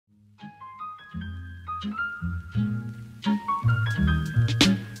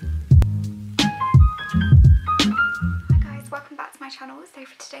channel. So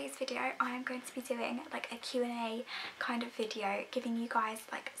for today's video I am going to be doing like a Q&A kind of video, giving you guys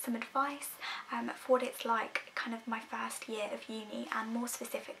like some advice for what it's like kind of my first year of uni, and more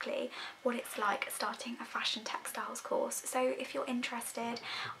specifically what it's like starting a fashion textiles course. So if you're interested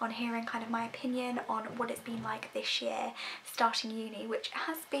on hearing kind of my opinion on what it's been like this year starting uni, which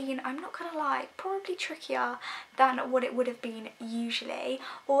has been, I'm not gonna lie, probably trickier than what it would have been usually,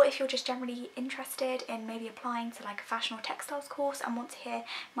 or if you're just generally interested in maybe applying to like a fashion or textiles course and want to hear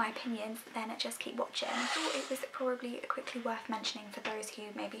my opinions, then just keep watching. I thought it was probably quickly worth mentioning for those who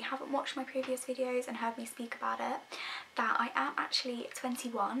maybe haven't watched my previous videos and heard me speak about it, that I am actually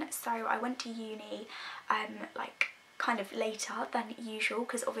 21, so I went to uni like kind of later than usual,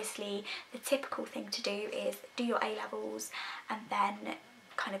 because obviously the typical thing to do is do your A-levels and then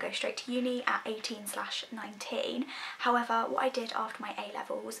kind of go straight to uni at 18/19. However, what I did after my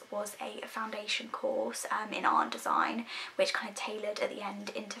A-levels was a foundation course in art and design, which kind of tailored at the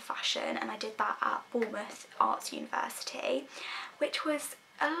end into fashion, and I did that at Bournemouth Arts University, which was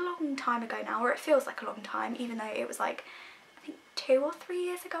a long time ago now, or it feels like a long time, even though it was like I think 2 or 3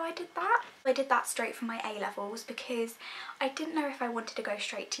 years ago I did that. I did that straight from my A-levels because I didn't know if I wanted to go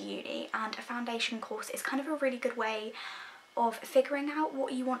straight to uni, and a foundation course is kind of a really good way of figuring out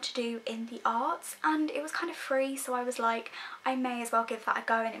what you want to do in the arts, and it was kind of free, so I was like, I may as well give that a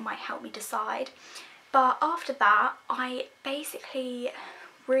go and it might help me decide. But after that I basically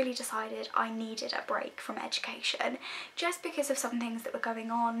really decided I needed a break from education, just because of some things that were going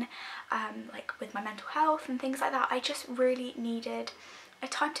on like with my mental health and things like that. I just really needed a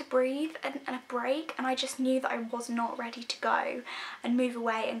time to breathe and a break, and I just knew that I was not ready to go and move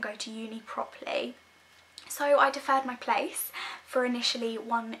away and go to uni properly. So I deferred my place for initially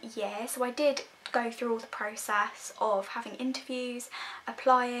 1 year. So I did go through all the process of having interviews,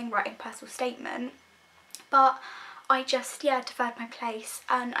 applying, writing a personal statement, but I just, deferred my place,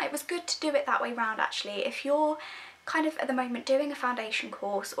 and it was good to do it that way round actually. If you're kind of at the moment doing a foundation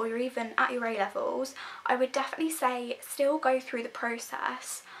course, or you're even at your A-levels, I would definitely say still go through the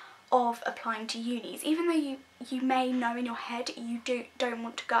process of applying to unis, even though you may know in your head you don't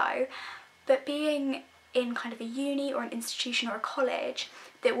want to go, but being in kind of a uni or an institution or a college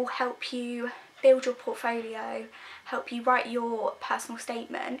that will help you build your portfolio, help you write your personal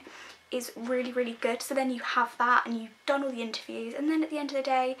statement, is really, really good. So then you have that and you've done all the interviews, and then at the end of the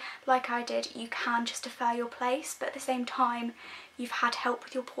day, like I did, you can just defer your place, but at the same time you've had help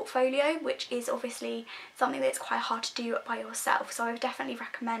with your portfolio, which is obviously something that's quite hard to do by yourself. So I would definitely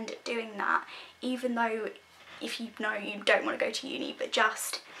recommend doing that, even though if you know you don't want to go to uni, but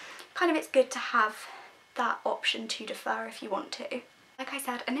just kind of it's good to have that option to defer if you want to. Like I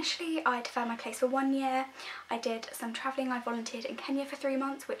said, initially I deferred my place for 1 year. I did some travelling. I volunteered in Kenya for 3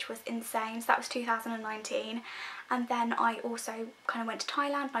 months, which was insane. So that was 2019. And then I also kind of went to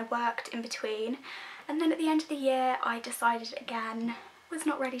Thailand and I worked in between. And then at the end of the year I decided again, was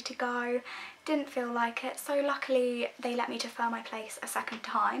not ready to go, didn't feel like it, so luckily they let me defer my place a second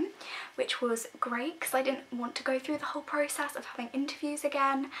time, which was great because I didn't want to go through the whole process of having interviews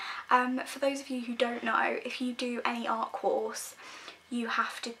again. For those of you who don't know, if you do any art course you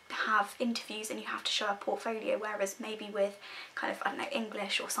have to have interviews and you have to show a portfolio, whereas maybe with kind of, I don't know,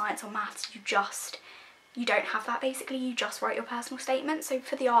 English or science or maths, you don't have that. Basically you just write your personal statement. So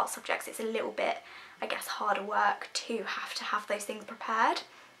for the art subjects it's a little bit, I guess, harder work to have those things prepared.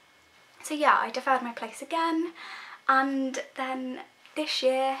 So yeah, I deferred my place again, and then this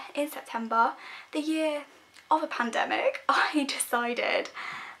year in September, the year of a pandemic, I decided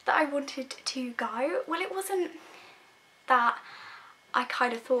that I wanted to go. Well, it wasn't that I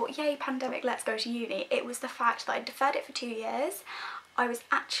kind of thought, yay pandemic, let's go to uni. It was the fact that I deferred it for 2 years. I was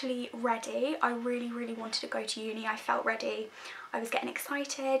actually ready. I really, really wanted to go to uni. I felt ready. I was getting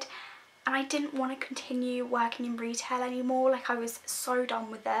excited. And I didn't want to continue working in retail anymore. Like, I was so done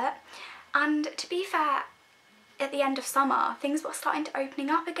with it. And to be fair, at the end of summer things were starting to opening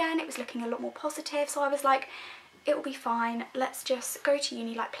up again. It was looking a lot more positive, so I was like, it will be fine, let's just go to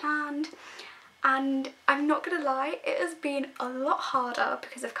uni like planned. And I'm not gonna lie, it has been a lot harder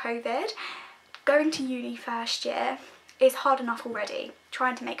because of COVID. Going to uni first year is hard enough already.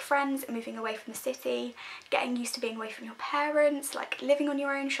 Trying to make friends, moving away from the city, getting used to being away from your parents, like living on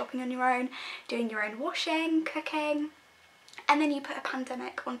your own, shopping on your own, doing your own washing, cooking. And then you put a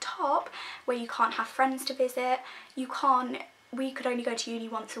pandemic on top where you can't have friends to visit, we could only go to uni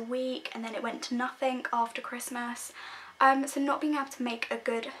once a week, and then it went to nothing after Christmas. So not being able to make a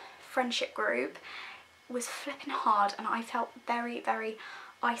good friendship group was flipping hard, and I felt very, very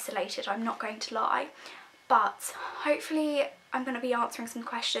isolated, I'm not going to lie. But hopefully I'm going to be answering some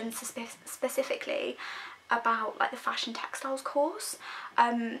questions specifically about like the fashion textiles course.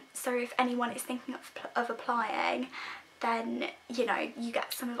 So if anyone is thinking of applying, then you know, you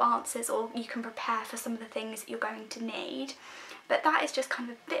get some of the answers, or you can prepare for some of the things that you're going to need. But that is just kind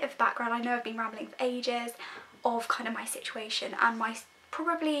of a bit of background. I know I've been rambling for ages of kind of my situation, and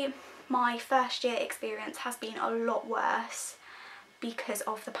probably my first year experience has been a lot worse because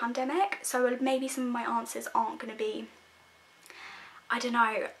of the pandemic. So maybe some of my answers aren't going to be, I don't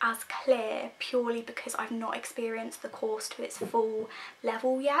know, as clear, purely because I've not experienced the course to its full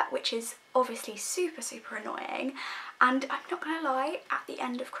level yet, which is obviously super, super annoying. And I'm not gonna lie, at the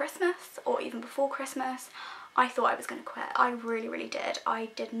end of Christmas, or even before Christmas, I thought I was gonna quit. I really, really did. I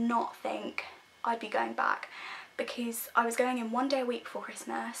did not think I'd be going back, because I was going in one day a week before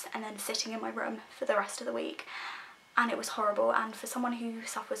Christmas and then sitting in my room for the rest of the week, and it was horrible. And for someone who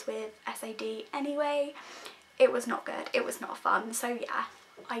suffers with SAD anyway, it was not good. It was not fun. So yeah,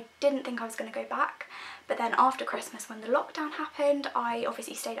 I didn't think I was going to go back. But then after Christmas, when the lockdown happened, I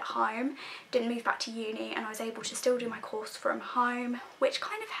obviously stayed at home, didn't move back to uni, and I was able to still do my course from home, which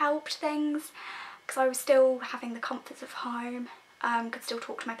kind of helped things because I was still having the comforts of home, could still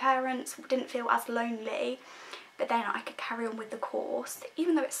talk to my parents, didn't feel as lonely. But then I could carry on with the course,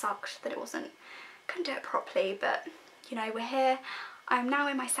 even though it sucked that couldn't do it properly. But you know, we're here. I'm now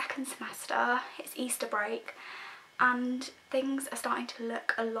in my second semester, it's Easter break, and things are starting to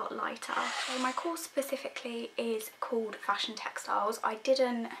look a lot lighter. So my course specifically is called Fashion Textiles.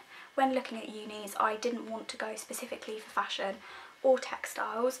 When looking at unis, I didn't want to go specifically for fashion or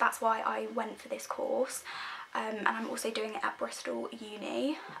textiles. That's why I went for this course. And I'm also doing it at Bristol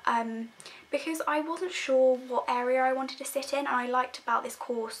Uni, because I wasn't sure what area I wanted to sit in. And I liked about this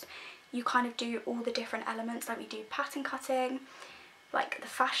course, you kind of do all the different elements, like we do pattern cutting, like the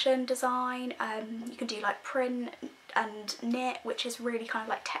fashion design, you can do like print and knit, which is really kind of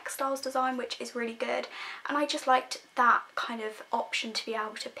like textiles design, which is really good. And I just liked that kind of option to be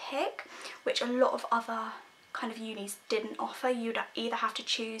able to pick, which a lot of other kind of unis didn't offer. You'd either have to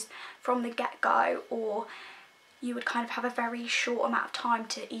choose from the get-go, or you would kind of have a very short amount of time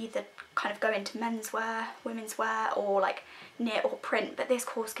to either kind of go into menswear, women's wear, or like knit or print. But this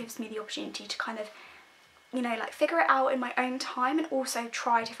course gives me the opportunity to kind of, you know, like figure it out in my own time and also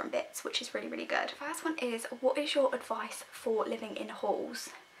try different bits, which is really, really good. First one is, what is your advice for living in halls?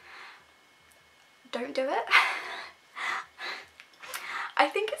 Don't do it. I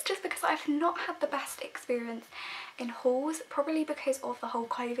think it's just because I've not had the best experience in halls, probably because of the whole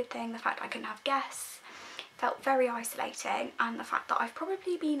COVID thing, the fact I couldn't have guests, felt very isolating, and the fact that I've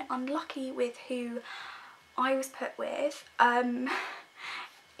probably been unlucky with who I was put with.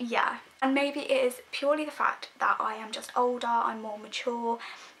 Yeah, and maybe it is purely the fact that I am just older, I'm more mature,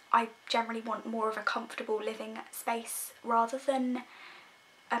 I generally want more of a comfortable living space rather than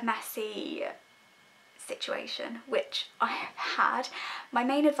a messy situation, which I have had. My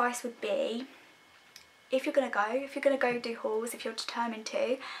main advice would be, if you're gonna go do halls, if you're determined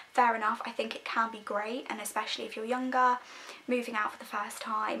to, fair enough. I think it can be great, and especially if you're younger, moving out for the first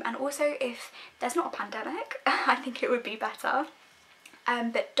time, and also if there's not a pandemic, I think it would be better.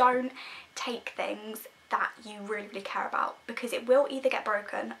 But don't take things that you really, really care about, because it will either get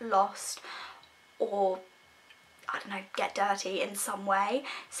broken, lost, or I don't know, get dirty in some way.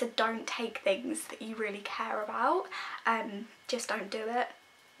 So don't take things that you really care about. Just don't do it.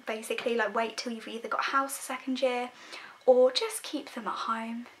 Basically, like, wait till you've either got a house the second year, or just keep them at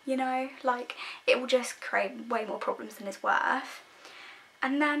home, you know, like it will just create way more problems than it's worth.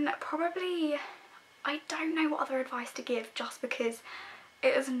 And then probably, I don't know what other advice to give, just because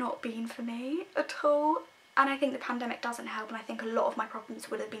it has not been for me at all. And I think the pandemic doesn't help, and I think a lot of my problems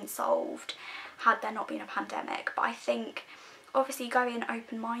would have been solved had there not been a pandemic. But I think obviously go in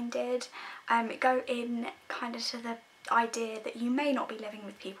open-minded, go in kind of to the idea that you may not be living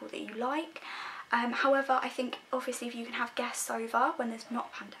with people that you like. However, I think obviously if you can have guests over when there's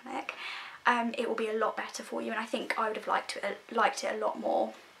not a pandemic, it will be a lot better for you, and I think I would have liked it a lot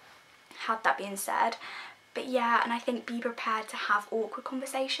more had that been said. But yeah, and I think be prepared to have awkward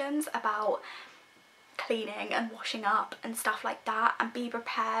conversations about cleaning and washing up and stuff like that, and be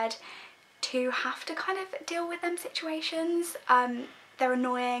prepared to have to kind of deal with them situations. They're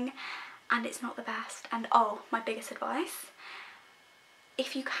annoying and it's not the best. And oh, my biggest advice,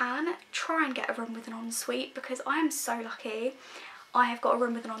 if you can, try and get a room with an ensuite, because I am so lucky I have got a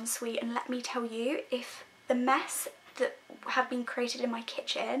room with an ensuite. And let me tell you, if the mess that had been created in my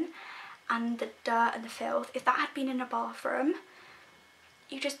kitchen and the dirt and the filth, if that had been in a bathroom,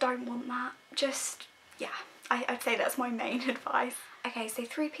 you just don't want that. Just, yeah, I'd say that's my main advice. Okay, so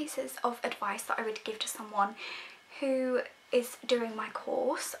 3 pieces of advice that I would give to someone who is doing my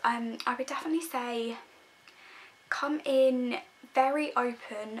course. I would definitely say come in very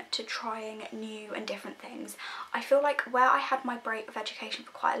open to trying new and different things. I feel like where I had my break of education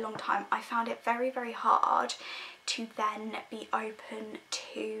for quite a long time, I found it very, very hard to then be open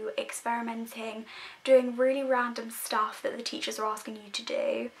to experimenting, doing really random stuff that the teachers are asking you to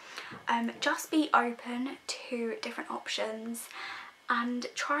do. Just be open to different options and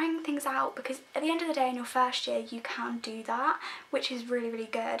trying things out, because at the end of the day in your first year you can do that, which is really, really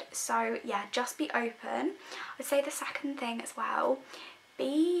good. So yeah, just be open. I'd say the second thing as well,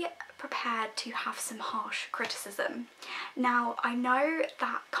 be prepared to have some harsh criticism. Now, I know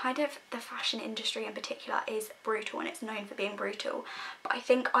that kind of the fashion industry in particular is brutal and it's known for being brutal, but I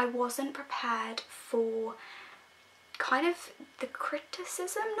think I wasn't prepared for kind of the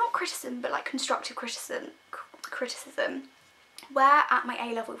criticism, not criticism, but like constructive criticism. Where at my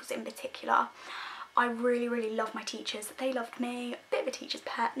A-levels in particular, I really, really love my teachers. They loved me, a bit of a teacher's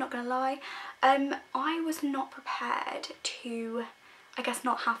pet, not gonna lie. I was not prepared to, I guess,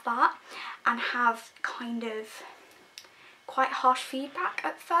 not have that and have kind of quite harsh feedback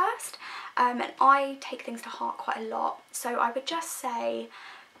at first. And I take things to heart quite a lot. So I would just say,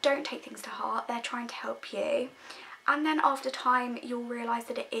 don't take things to heart. They're trying to help you. And then after time, you'll realise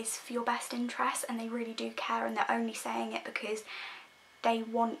that it is for your best interest and they really do care, and they're only saying it because they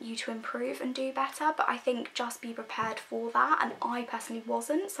want you to improve and do better. But I think just be prepared for that, and I personally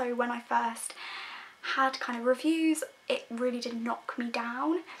wasn't. So when I first had kind of reviews, it really did knock me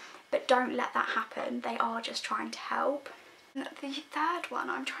down, but don't let that happen. They are just trying to help. And the third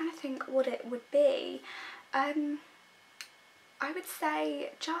one, I'm trying to think what it would be. I would say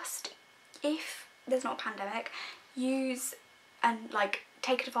just, if there's not a pandemic, use and like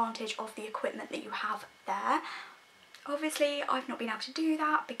take advantage of the equipment that you have there. Obviously I've not been able to do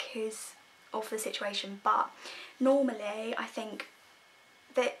that because of the situation, but normally I think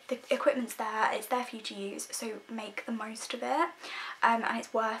that the equipment's there, it's there for you to use, so make the most of it. And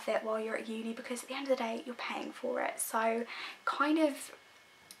it's worth it while you're at uni, because at the end of the day you're paying for it. So kind of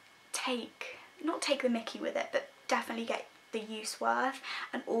not take the mickey with it, but definitely get the use worth,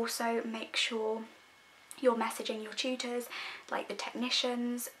 and also make sure you're messaging your tutors, like the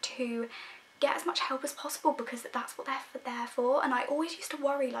technicians, to get as much help as possible, because that's what they're there for. And I always used to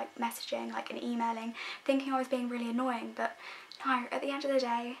worry, like messaging, like and emailing, thinking I was being really annoying, but no, at the end of the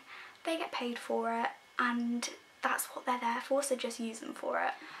day they get paid for it and that's what they're there for, so just use them for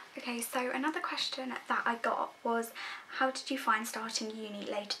it. Okay, so another question that I got was, how did you find starting uni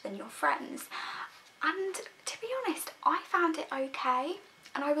later than your friends? And to be honest, I found it okay.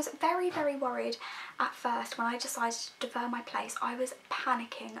 And I was very, very worried at first when I decided to defer my place. I was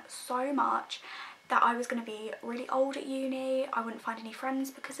panicking so much that I was going to be really old at uni, I wouldn't find any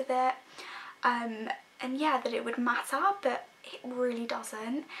friends because of it, and yeah, that it would matter, but it really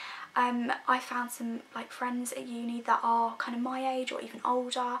doesn't. I found some like friends at uni that are kind of my age or even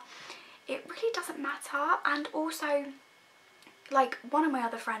older. It really doesn't matter. And also, like, one of my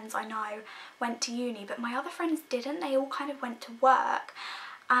other friends I know went to uni, but my other friends didn't. They all kind of went to work,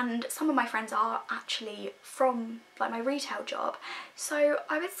 and some of my friends are actually from like my retail job. So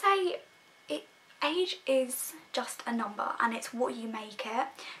I would say age is just a number and it's what you make it.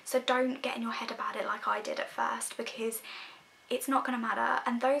 So don't get in your head about it like I did at first, because it's not going to matter,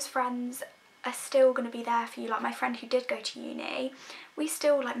 and those friends are still going to be there for you. Like my friend who did go to uni, we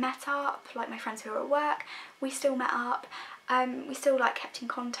still like met up, like my friends who are at work, we still met up. We still like kept in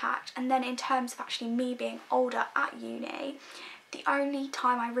contact. And then in terms of actually me being older at uni, the only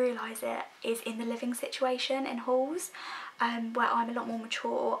time I realise it is in the living situation in halls, where I'm a lot more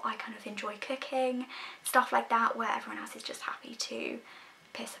mature. I kind of enjoy cooking, stuff like that, where everyone else is just happy to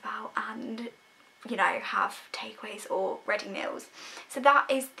piss about and, you know, have takeaways or ready meals. So that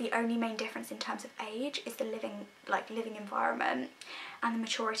is the only main difference in terms of age, is the living environment and the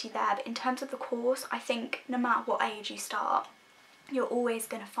maturity there. But in terms of the course, I think no matter what age you start, you're always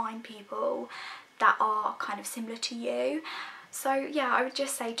going to find people that are kind of similar to you. So yeah, I would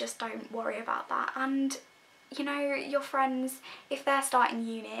just say just don't worry about that. And you know, your friends, if they're starting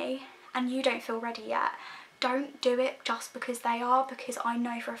uni and you don't feel ready yet, don't do it just because they are, because I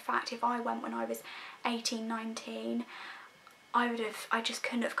know for a fact if I went when I was 18, 19, I just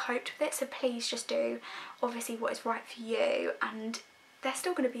couldn't have coped with it. So please just do obviously what is right for you, and they're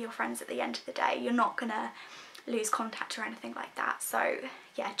still going to be your friends at the end of the day. You're not going to lose contact or anything like that. So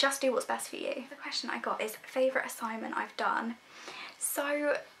yeah, just do what's best for you. The question I got is favourite assignment I've done.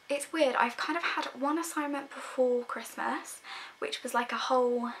 So it's weird, I've kind of had one assignment before Christmas, which was like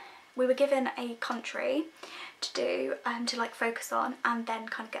we were given a country to do, to like focus on, and then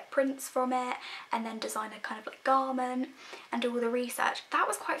kind of get prints from it and then design a kind of like garment and do all the research. That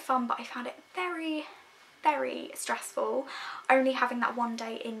was quite fun, but I found it very, very stressful only having that one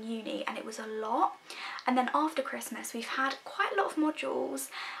day in uni, and it was a lot. And then after Christmas we've had quite a lot of modules.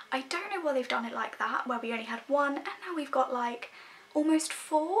 I don't know why they've done it like that, where we only had one and now we've got like almost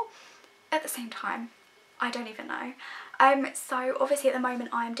 4 at the same time. I don't even know. So obviously at the moment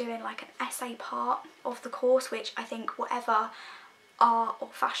I am doing like an essay part of the course, which I think whatever art or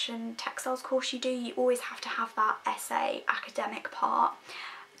fashion textiles course you do, you always have to have that essay academic part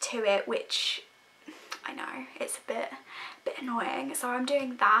to it, which I know it's a bit annoying. So I'm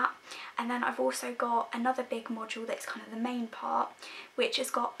doing that, and then I've also got another big module that's kind of the main part, which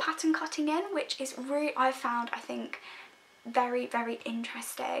has got pattern cutting in, which is really, I've found, I think, very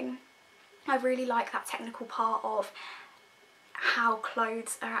interesting. I really like that technical part of how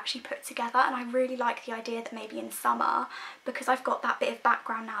clothes are actually put together, and I really like the idea that maybe in summer, because I've got that bit of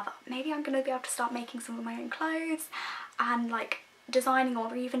background now, that maybe I'm going to be able to start making some of my own clothes and like designing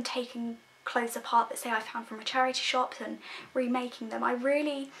or even taking clothes apart that say I found from a charity shop and remaking them. I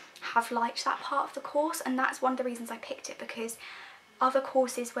really have liked that part of the course, and that's one of the reasons I picked it, because other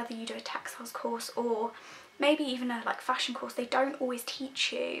courses, whether you do a textiles course or maybe even a like fashion course, they don't always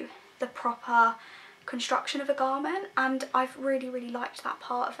teach you the proper construction of a garment, and I've really liked that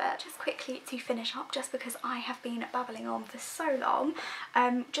part of it. Just quickly to finish up, just because I have been babbling on for so long,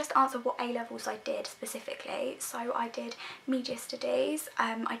 just answer what A-levels I did specifically. So I did media studies,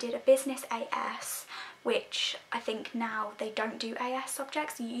 I did a business AS, which I think now they don't do AS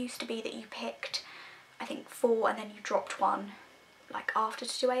subjects. It used to be that you picked I think 4 and then you dropped one like after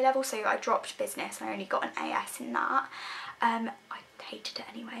to do A-level, so I dropped business and I only got an AS in that. I hated it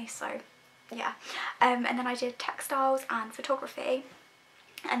anyway, so yeah. And then I did textiles and photography,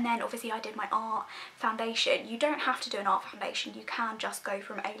 and then obviously I did my art foundation. You don't have to do an art foundation, you can just go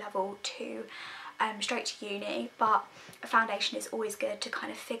from A-level to straight to uni, but a foundation is always good to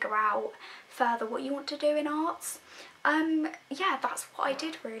kind of figure out further what you want to do in arts. Yeah, that's what I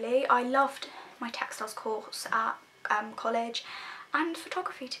did really. I loved my textiles course at college, and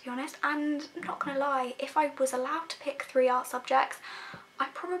photography, to be honest, and I'm not gonna lie, if I was allowed to pick 3 art subjects I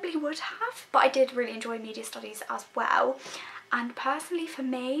probably would have, but I did really enjoy media studies as well. And personally for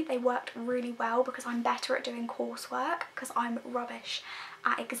me they worked really well, because I'm better at doing coursework because I'm rubbish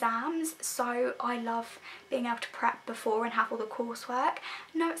at exams, so I love being able to prep before and have all the coursework.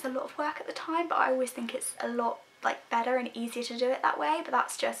 I know it's a lot of work at the time, but I always think it's a lot like better and easier to do it that way, but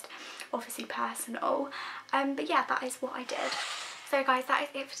that's just obviously personal. But yeah, that is what I did. So guys, that is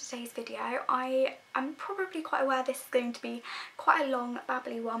it for today's video. I am probably quite aware this is going to be quite a long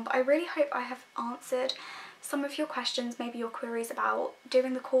babbly one, but I really hope I have answered some of your questions, maybe your queries about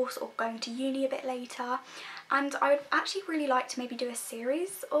doing the course or going to uni a bit later. And I would actually really like to maybe do a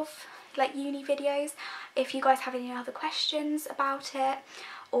series of like uni videos. If you guys have any other questions about it,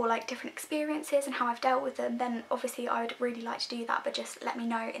 or like different experiences and how I've dealt with them, then obviously I would really like to do that, but just let me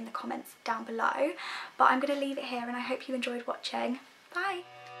know in the comments down below. But I'm going to leave it here, and I hope you enjoyed watching. Bye!